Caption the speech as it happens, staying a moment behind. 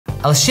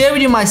I'll share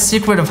with you my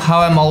secret of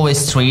how I'm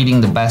always trading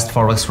the best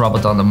Forex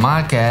robot on the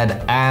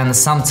market. And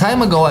some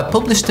time ago I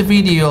published a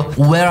video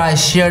where I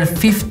shared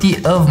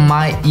 50 of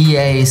my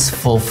EAs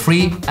for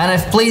free, and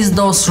I've placed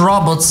those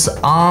robots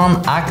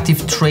on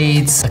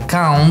ActivTrades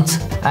account,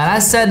 and I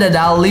said that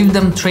I'll leave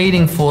them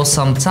trading for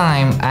some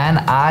time and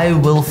I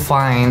will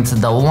find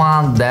the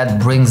one that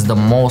brings the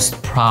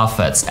most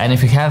profits. And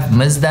if you have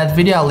missed that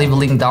video, I'll leave a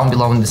link down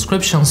below in the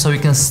description so you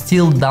can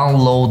still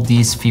download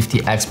these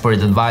 50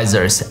 expert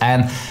advisors.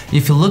 And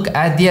if you look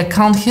at the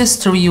account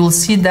history, you will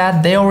see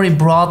that they already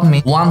brought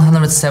me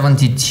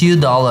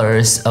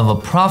 $172 of a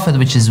profit,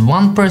 which is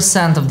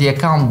 1% of the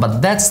account, but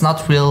that's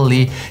not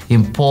really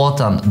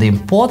important. The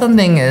important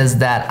thing is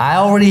that I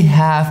already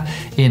have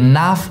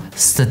enough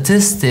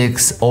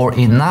statistics or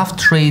enough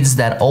trades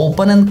that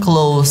open and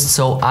close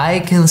so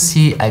I can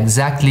see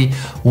exactly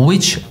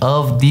which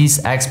of these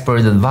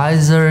expert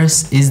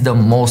advisors is the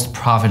most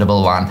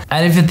profitable one.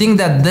 And if you think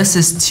that this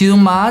is too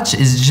much,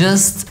 it's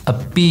just a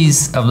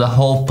piece of the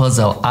whole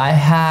puzzle. I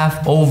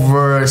have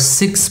over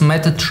 6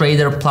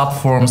 MetaTrader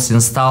platforms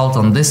installed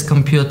on this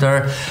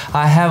computer.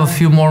 I have a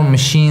few more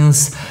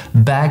machines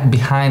back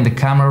behind the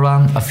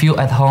camera, a few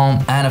at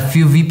home, and a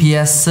few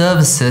VPS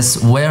services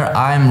where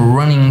I'm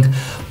running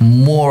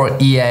more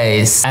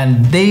EAs,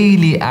 and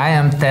daily I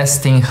am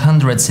testing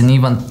hundreds and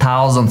even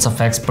thousands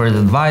of expert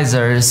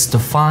advisors to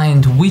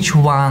find which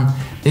one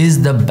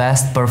is the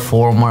best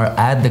performer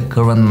at the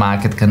current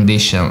market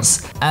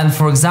conditions. And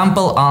for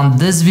example, on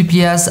this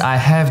VPS I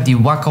have the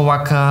Waka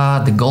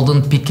Waka, the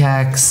Golden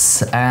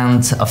Pickaxe,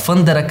 and a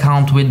funded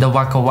account with the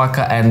Waka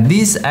Waka, and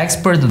these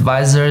expert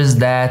advisors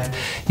that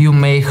you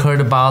may heard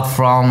about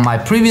from my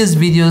previous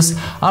videos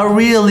are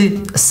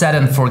really set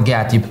and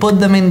forget. You put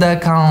them in the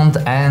account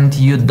and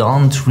you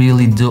don't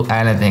really do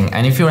anything,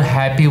 and if you're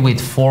happy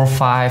with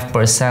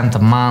 4-5% a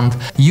month,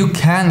 you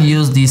can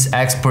use these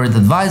expert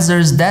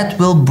advisors that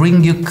will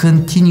bring you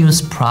continuous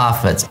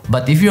profits.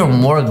 But if you're a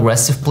more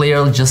aggressive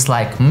player just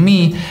like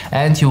me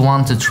and you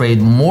want to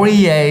trade more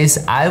EAs,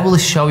 I will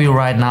show you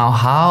right now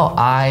how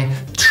I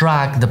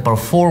track the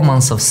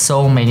performance of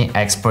so many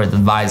expert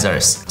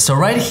advisors. So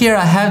right here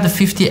I have the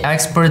 50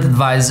 expert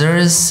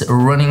advisors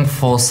running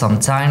for some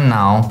time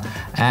now,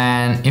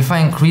 and if I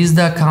increase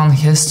the account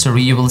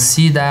history you will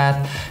see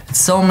that it's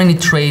so many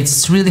trades,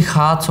 it's really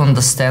hard to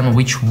understand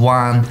which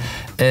one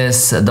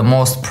is the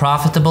most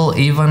profitable,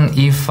 even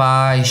if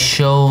I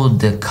show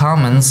the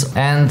comments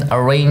and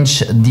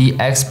arrange the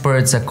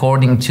experts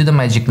according to the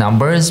magic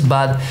numbers.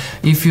 But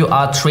if you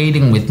are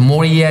trading with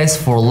more EAs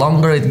for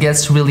longer, it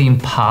gets really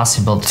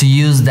impossible to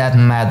use that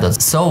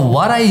method. So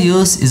what I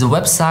use is a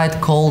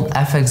website called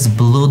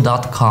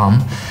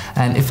fxblue.com,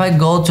 and if I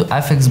go to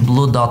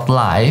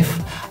fxblue.live,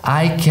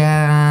 I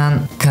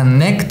can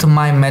connect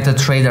my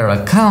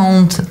MetaTrader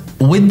account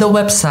with the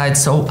website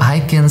so I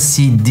can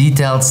see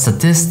detailed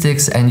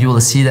statistics, and you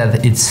will see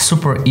that it's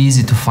super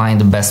easy to find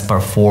the best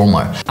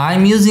performer.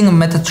 I'm using a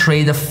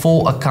MetaTrader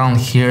 4 account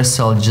here,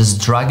 so I'll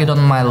just drag it on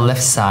my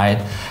left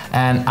side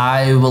and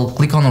I will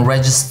click on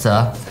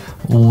register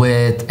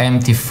with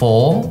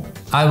MT4.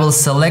 I will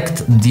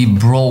select the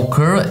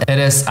broker, it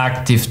is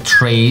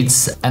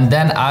ActivTrades, and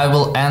then I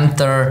will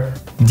enter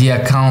the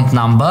account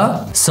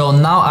number. So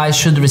now I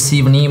should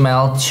receive an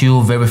email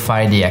to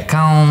verify the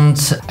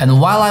account. And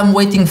while I'm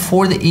waiting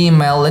for the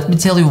email, let me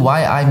tell you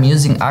why I'm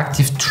using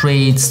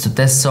ActivTrades to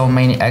test so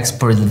many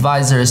expert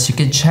advisors. You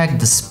can check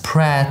the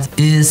spread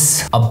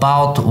is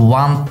about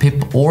 1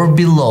 pip or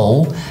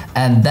below,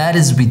 and that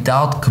is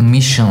without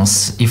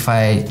commissions. If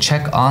I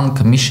check on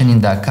commission in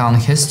the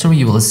account history,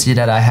 you will see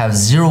that I have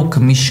 0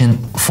 commission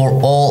for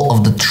all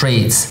of the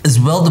trades. As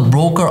well, the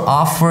broker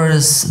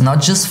offers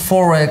not just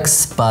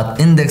Forex, but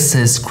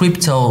indexes,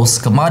 cryptos,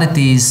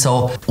 commodities.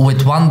 So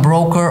with one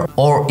broker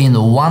or in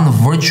one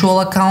virtual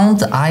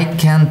account, I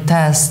can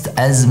test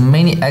as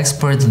many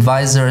expert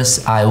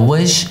advisors I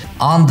wish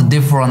on the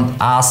different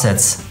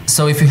assets.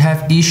 So if you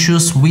have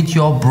issues with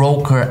your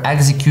broker,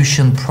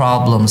 execution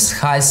problems,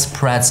 high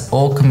spreads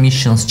or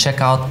commissions,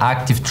 check out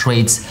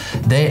ActivTrades.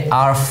 They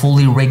are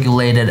fully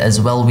regulated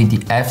as well with the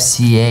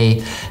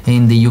FCA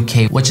in the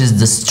UK, which is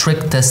the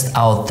strictest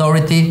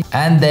authority,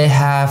 and they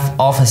have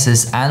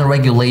offices and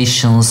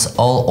regulations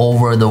all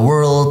over the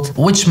world,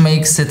 which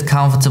makes it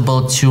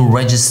comfortable to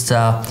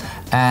register,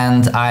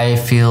 and I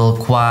feel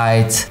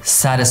quite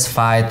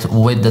satisfied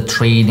with the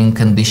trading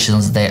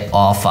conditions they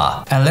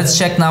offer. And let's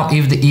check now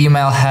if the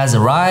email has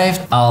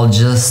arrived. I'll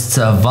just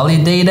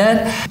validate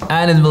it,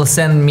 and it will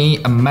send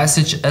me a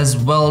message as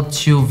well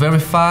to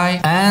verify.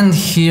 And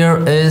here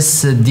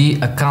is the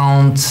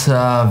account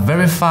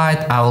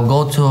verified. I will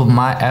go to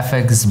my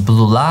FX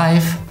Blue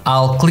Live.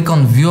 I'll click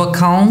on view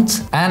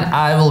account and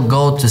I will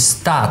go to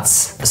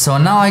stats. So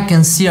now I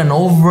can see an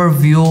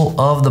overview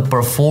of the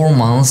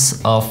performance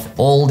of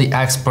all the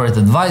expert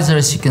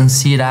advisors. You can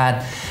see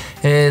that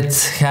It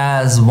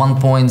has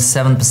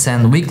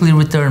 1.7% weekly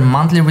return,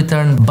 monthly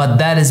return, but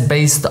that is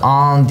based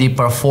on the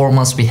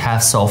performance we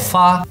have so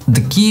far.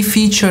 The key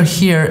feature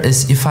here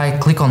is if I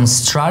click on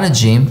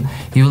strategy,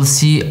 you will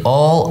see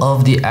all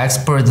of the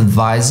expert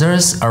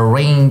advisors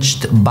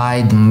arranged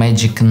by the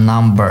magic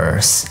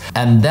numbers.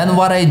 And then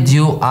what I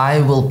do,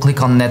 I will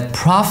click on net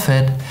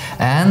profit,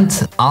 and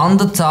on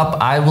the top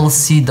I will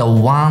see the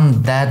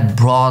one that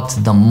brought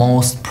the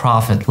most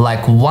profit,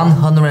 like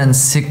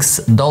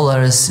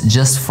 $106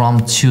 just from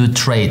 2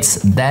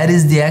 trades. That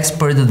is the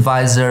expert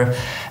advisor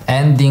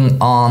ending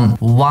on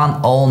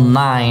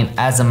 109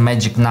 as a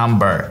magic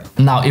number.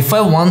 Now, if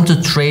I want to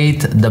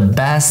trade the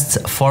best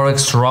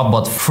Forex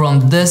Robot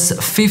from this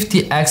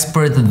 50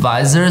 expert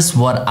advisors,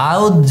 what I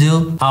would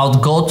do, I would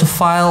go to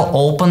File,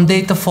 Open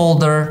Data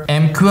Folder,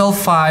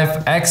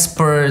 MQL5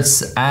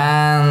 Experts,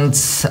 and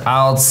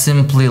I'll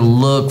simply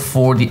look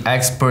for the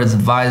expert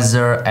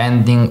advisor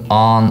ending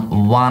on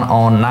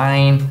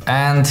 109,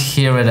 and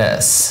here it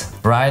is.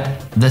 Right,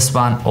 this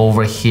one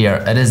over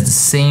here. It is the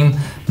same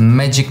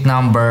magic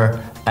number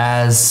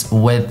as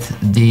with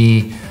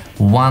the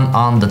one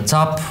on the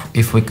top.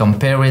 If we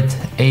compare it,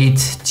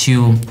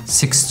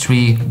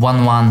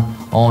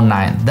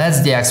 82631109.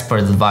 That's the expert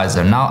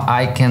advisor. Now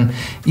I can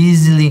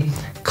easily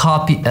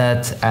copy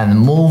it and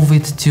move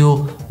it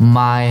to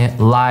my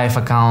live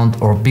account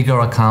or bigger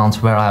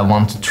account where I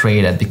want to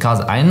trade it,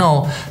 because I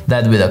know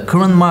that with the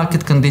current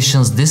market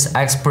conditions this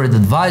expert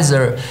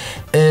advisor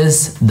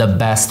is the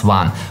best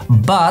one.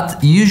 But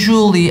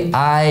usually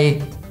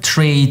I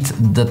trade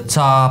the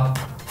top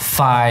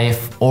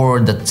 5 or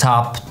the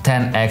top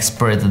 10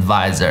 expert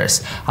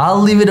advisors. I'll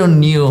leave it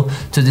on you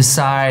to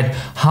decide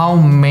how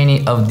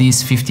many of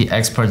these 50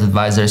 expert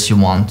advisors you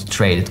want to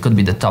trade. It could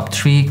be the top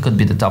 3, could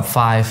be the top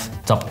 5,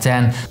 top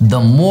 10. The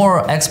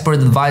more expert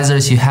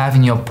advisors you have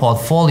in your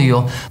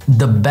portfolio,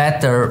 the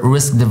better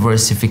risk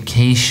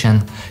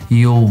diversification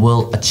you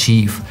will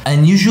achieve.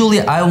 And usually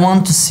I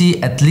want to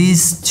see at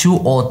least 2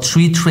 or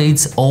 3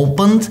 trades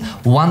opened.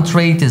 1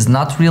 trade is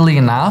not really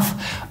enough,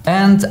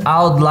 and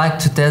I would like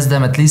to test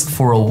them at least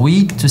for a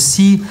week to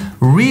see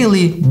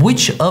really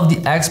which of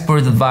the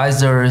expert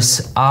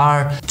advisors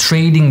are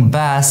trading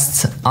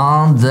best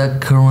on the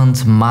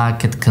current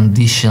market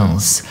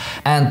conditions.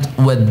 And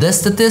with the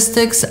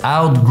statistics,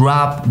 I would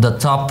grab the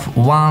top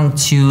 1,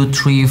 2,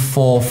 3,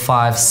 4,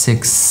 5,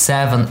 6,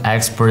 7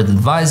 expert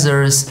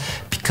advisors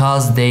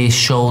because they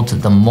showed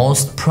the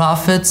most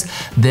profits.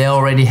 They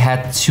already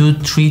had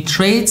 2-3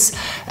 trades,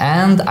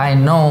 and I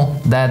know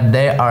that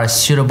they are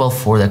suitable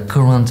for the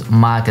current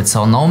market.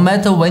 So no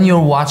matter when you're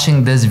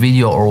watching this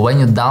video or when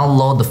you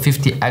download the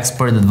 50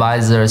 expert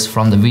advisors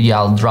from the video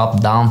I'll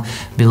drop down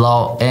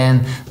below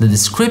in the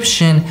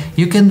description,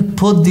 you can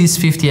put these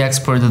 50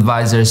 expert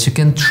advisors, you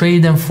can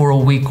trade them for a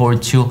week or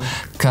 2,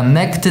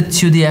 connect it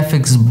to the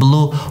FX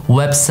Blue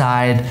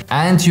website,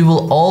 and you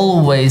will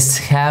always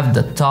have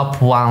the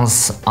top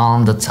ones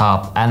on the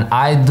top. And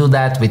I do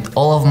that with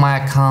all of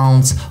my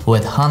accounts,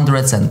 with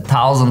hundreds and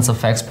thousands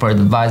of expert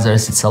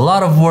advisors. It's a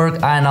lot of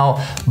work, I know,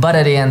 but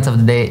at the end of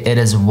the day it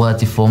is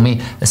worth it for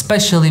me,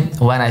 especially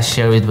when I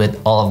share it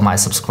with all of my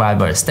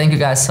subscribers. Thank you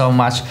guys so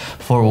much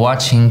for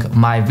watching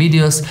my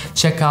videos.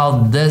 Check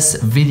out this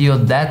video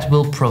that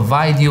will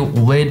provide you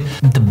with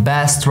the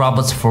best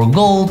robots for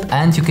gold,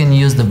 and you can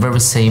use the very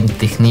same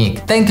technique.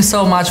 Thank you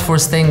so much for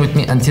staying with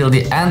me until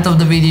the end of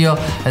the video.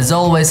 As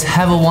always,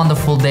 have a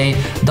wonderful day.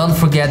 Don't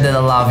forget that I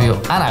love you,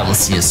 and I will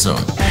see you soon.